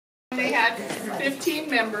they had 15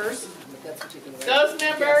 members. Those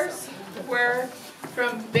members were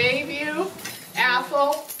from Bayview,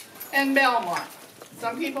 Athol, and Belmont.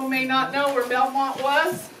 Some people may not know where Belmont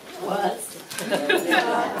was. Was.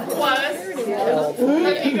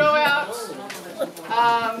 If you go out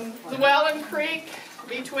Llewellyn Creek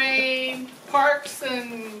between Parks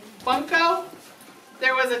and Bunko,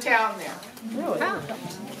 there was a town there. Really?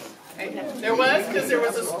 There was, because there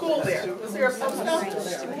was a school there. Was there a post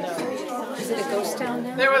office? Is it a ghost town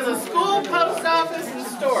now? There was a school, post office, and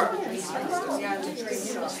store.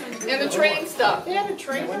 And the train stop. They had a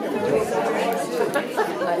train.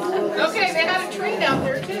 Okay, they had a train out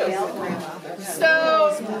there too.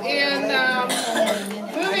 So, in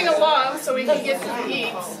moving along so we can get to the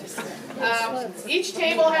eats, each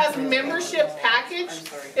table has a membership package.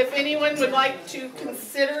 If anyone would like to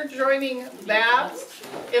consider joining BAB,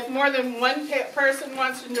 if more than one person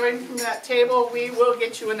wants to join from that table, we will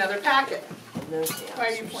get you another packet. Why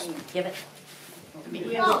are you pointing? Give it.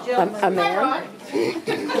 Oh, A man? Run. You're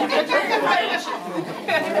in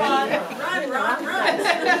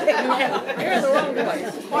the wrong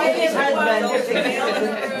place.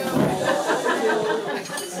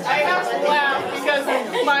 I have to laugh because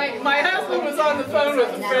my husband was on the phone with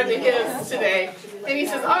a friend of his today, and he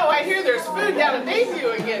says, "Oh, I hear there's food down in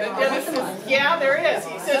Bayview again." And Dennis says, "Yeah, there is."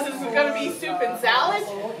 He says, "Is it going to be soup and salad?"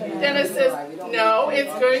 Dennis says, "No,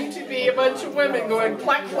 it's going to be a bunch of women going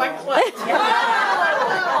clack, clack, clack." So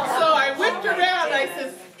I whipped around and I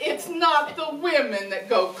said, "It's not the women that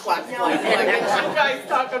go clack, clack, clack." It's you guys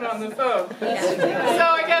talking on the phone. So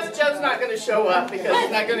I guess Joe's not going to show up because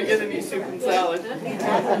he's not going to get any soup and salad.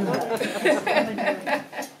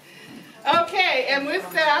 Okay, and with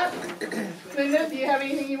that, Linda, do you have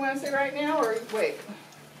anything you want to say right now, or wait?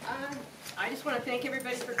 I just want to thank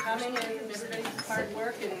everybody for coming and everybody's hard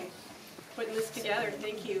work and putting this together.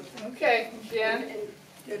 Thank you. Okay, Jen?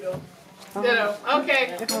 Ditto.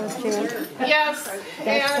 Okay. Yes,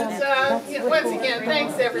 and once again,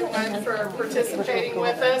 thanks everyone for participating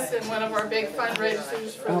with us in one of our big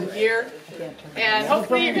fundraisers for the year. And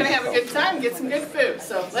hopefully you're going to have a good time and get some good food.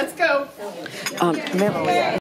 So let's go.